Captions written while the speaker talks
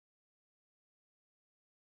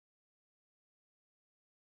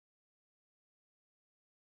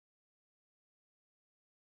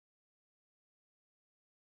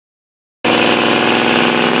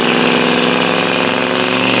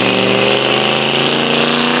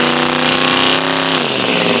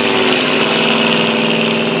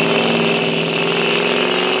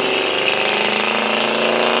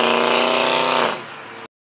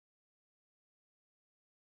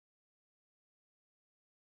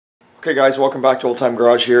Okay guys, welcome back to Old Time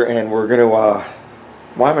Garage here, and we're gonna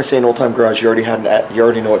why am I saying Old Time Garage? You already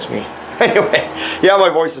know it's me. Anyway, yeah, my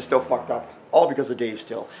voice is still fucked up. All because of Dave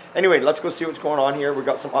still. Anyway, let's go see what's going on here. We've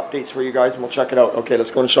got some updates for you guys and we'll check it out. Okay, let's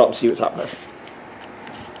go in the shop and see what's happening.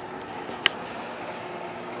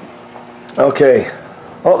 Okay.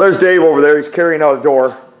 Oh, there's Dave over there. He's carrying out a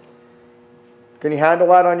door. Can you handle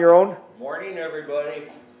that on your own? Morning, everybody.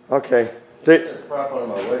 Okay. Take this crap out of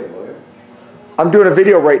my way, will you? I'm doing a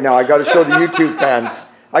video right now. I got to show the YouTube fans.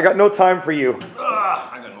 I got no time for you.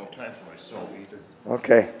 I got no time for myself either.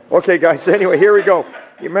 Okay. Okay, guys. Anyway, here we go.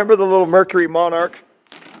 You remember the little Mercury Monarch?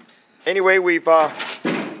 Anyway, we've,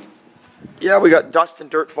 yeah, we got dust and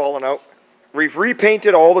dirt falling out. We've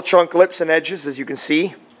repainted all the trunk lips and edges, as you can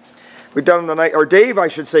see. We've done the night, or Dave, I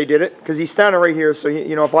should say, did it, because he's standing right here. So,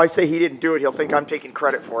 you know, if I say he didn't do it, he'll think I'm taking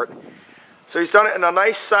credit for it. So he's done it in a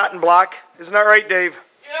nice satin black. Isn't that right, Dave?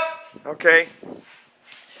 Yep. Okay.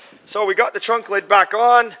 So we got the trunk lid back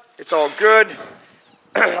on. It's all good.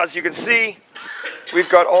 As you can see, we've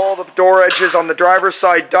got all the door edges on the driver's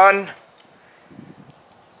side done.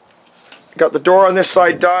 Got the door on this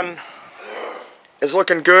side done. It's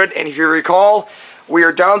looking good. And if you recall, we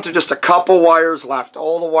are down to just a couple wires left.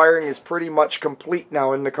 All the wiring is pretty much complete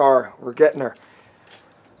now in the car. We're getting there.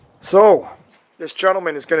 So, this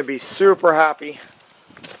gentleman is going to be super happy.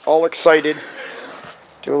 All excited.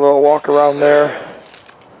 Do a little walk around there.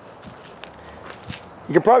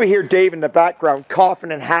 You can probably hear Dave in the background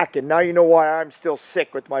coughing and hacking. Now you know why I'm still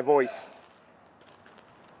sick with my voice.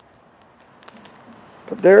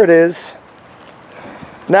 But there it is.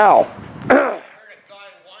 Now.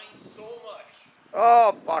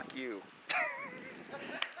 Oh, fuck you.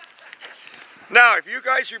 Now, if you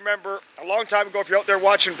guys remember, a long time ago, if you're out there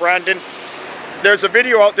watching Brandon, there's a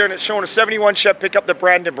video out there and it's showing a 71 Chevy pickup that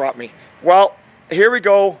Brandon brought me. Well, here we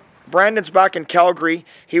go. Brandon's back in Calgary.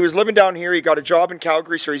 He was living down here. He got a job in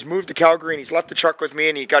Calgary, so he's moved to Calgary and he's left the truck with me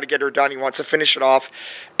and he got to get her done. He wants to finish it off.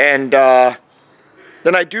 And then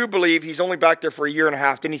I do believe he's only back there for a year and a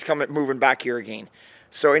half. Then he's moving back here again.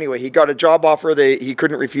 So anyway, he got a job offer that he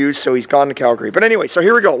couldn't refuse, so he's gone to Calgary. But anyway, so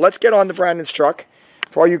here we go. Let's get on to Brandon's truck.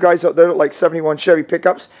 For all you guys out there that like 71 Chevy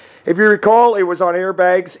pickups. If you recall, it was on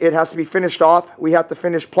airbags. It has to be finished off. We have to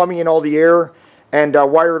finish plumbing in all the air and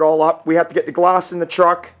wire it all up. We have to get the glass in the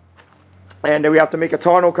truck. And we have to make a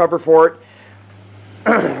tonneau cover for it.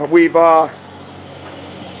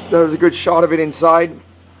 There's a good shot of it inside.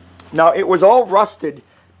 Now, it was all rusted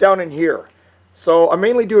down in here. So I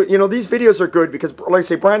mainly do it, you know, these videos are good because, like I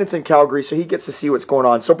say, Brandon's in Calgary, so he gets to see what's going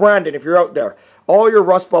on. So Brandon, if you're out there, all your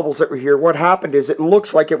rust bubbles that were here, what happened is it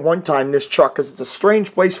looks like at one time this truck, because it's a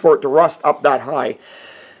strange place for it to rust up that high,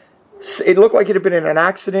 it looked like it had been in an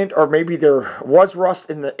accident, or maybe there was rust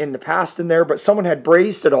in the past in there, but someone had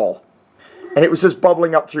brazed it all, and it was just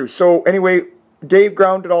bubbling up through. So anyway, Dave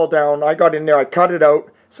ground it all down. I got in there, I cut it out.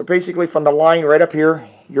 So basically from the line right up here,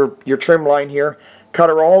 your trim line here, cut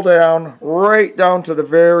her all down, right down to the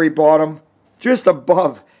very bottom, just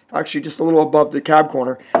above, actually just a little above the cab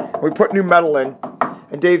corner. We put new metal in,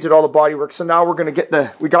 and Dave did all the body work. So now we're going to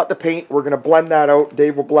get we got the paint, we're going to blend that out.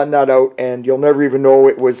 Dave will blend that out, and you'll never even know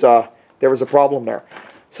it was, there was a problem there.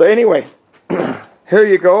 So anyway, here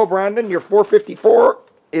you go, Brandon. Your 454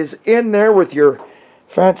 is in there with your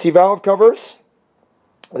fancy valve covers.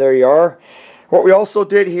 There you are. What we also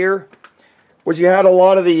did here was you had a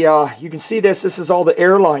lot of the, you can see this is all the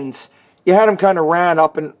air lines. You had them kind of ran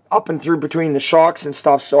up and through between the shocks and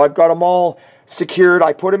stuff, so I've got them all secured.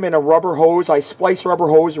 I put them in a rubber hose. I splice rubber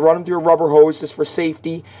hose, run them through a rubber hose just for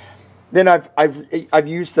safety. Then I've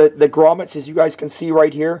used the grommets, as you guys can see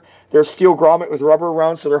right here. They're steel grommet with rubber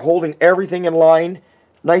around, so they're holding everything in line,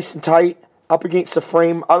 nice and tight, up against the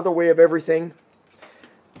frame, out of the way of everything.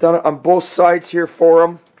 Done it on both sides here for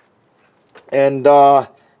them. And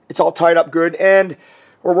it's all tied up good, and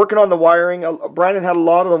we're working on the wiring. Brandon had a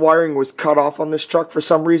lot of the wiring was cut off on this truck for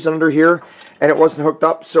some reason under here, and it wasn't hooked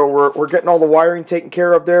up, so we're getting all the wiring taken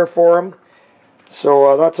care of there for him.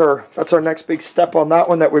 So that's our next big step on that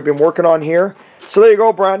one that we've been working on here. So there you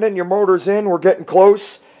go, Brandon. Your motor's in. We're getting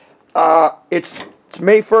close. It's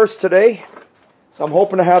May 1st today, so I'm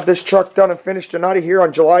hoping to have this truck done and finished and out of here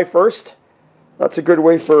on July 1st. That's a good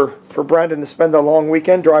way for Brandon to spend a long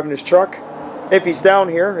weekend driving his truck. If he's down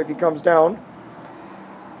here, if he comes down.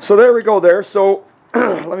 So there we go there. So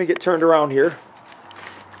let me get turned around here.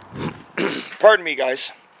 Pardon me,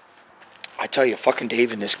 guys. I tell you, fucking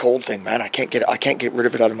Dave and this cold thing, man. I can't get rid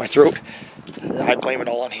of it out of my throat. I blame it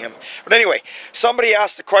all on him. But anyway, somebody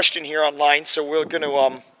asked a question here online, so we're gonna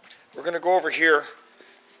go over here.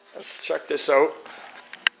 Let's check this out.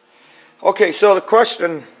 Okay, so the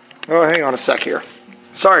question. Oh, hang on a sec here.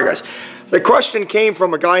 Sorry, guys. The question came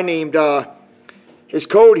from a guy named, his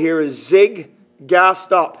code here is Zig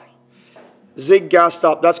Gassed Up. Zig Gassed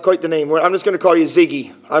Up. That's quite the name. I'm just going to call you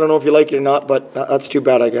Ziggy. I don't know if you like it or not, but that's too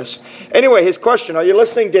bad, I guess. Anyway, his question. Are you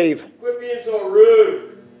listening, Dave? Quit being so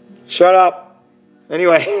rude. Shut up.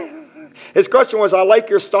 Anyway, his question was, I like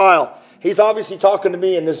your style. He's obviously talking to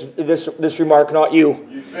me in this remark, not you.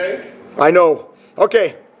 You think? I know.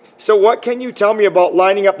 Okay, so what can you tell me about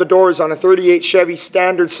lining up the doors on a 38 Chevy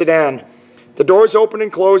standard sedan? The doors open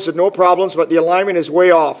and close with no problems, but the alignment is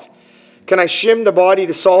way off. Can I shim the body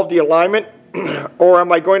to solve the alignment, or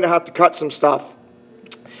am I going to have to cut some stuff?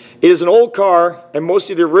 It is an old car, and most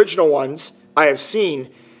of the original ones I have seen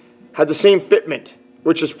had the same fitment,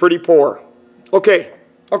 which is pretty poor. Okay,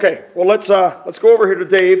 well let's go over here to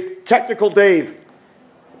Dave, Technical Dave.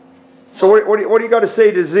 So what do you got to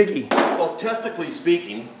say to Ziggy? Well, technically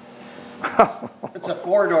speaking, it's a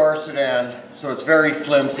four-door sedan, so it's very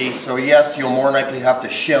flimsy. So yes, you'll more likely have to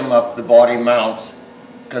shim up the body mounts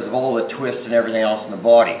because of all the twist and everything else in the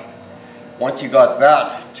body. Once you got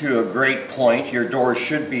that to a great point, your doors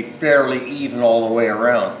should be fairly even all the way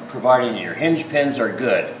around, providing your hinge pins are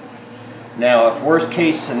good. Now, if worst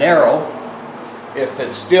case scenario, if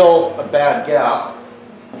it's still a bad gap,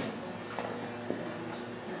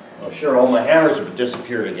 well, sure, all my hammers have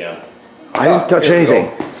disappeared again. I didn't touch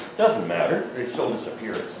anything. Doesn't matter, they still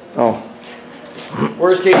disappeared. Oh.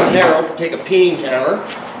 Worst case scenario, take a peening hammer.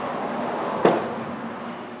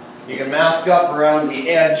 You can mask up around the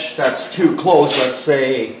edge that's too close, let's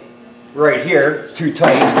say right here, it's too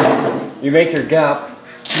tight. You make your gap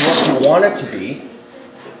to what you want it to be,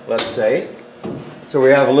 let's say. So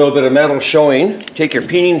we have a little bit of metal showing. Take your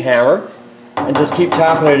peening hammer and just keep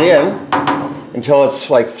tapping it in until it's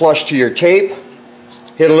like flush to your tape.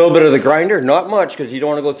 Hit a little bit of the grinder, not much because you don't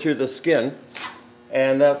want to go through the skin,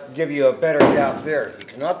 and that'll give you a better gap there. You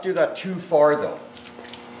cannot do that too far though.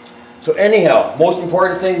 So anyhow, most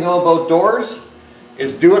important thing though about doors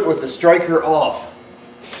is do it with the striker off.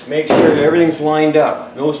 Make sure that everything's lined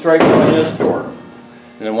up. No striker on this door.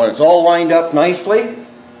 And then when it's all lined up nicely,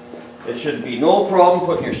 it should be no problem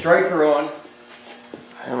putting your striker on.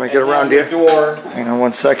 Let me get around here. Door. Hang on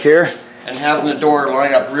one sec here. And having the door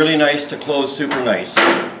line up really nice to close super nice.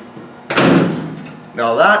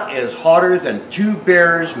 Now that is hotter than two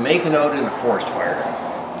bears making out in a forest fire.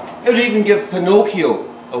 It'll even give Pinocchio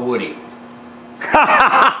a Woody.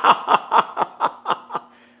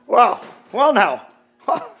 Well now.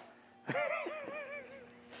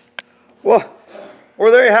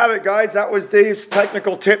 Well, there you have it, guys. That was Dave's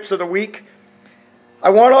technical tips of the week. I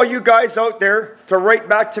want all you guys out there to write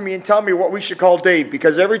back to me and tell me what we should call Dave,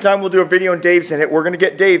 because every time we'll do a video and Dave's in it, we're going to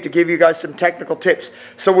get Dave to give you guys some technical tips.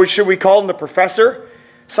 So should we call him the Professor?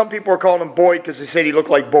 Some people are calling him Boyd because they said he looked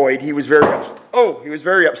like Boyd. He was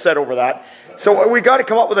very upset over that. So we got to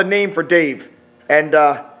come up with a name for Dave. And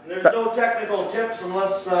there's no technical tips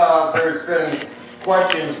unless there's been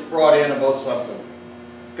questions brought in about something.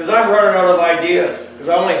 Because I'm running out of ideas, because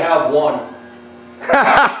I only have one.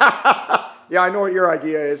 Yeah, I know what your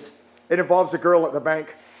idea is. It involves a girl at the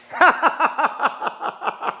bank. I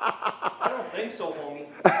don't think so, homie.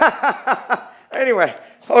 Anyway,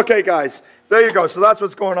 okay guys, there you go. So that's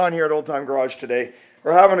what's going on here at Old Time Garage today.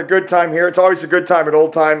 We're having a good time here. It's always a good time at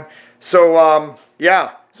Old Time. So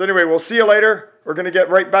yeah, so anyway, we'll see you later. We're going to get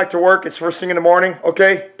right back to work. It's first thing in the morning,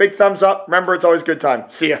 okay? Big thumbs up. Remember, it's always a good time.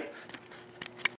 See ya.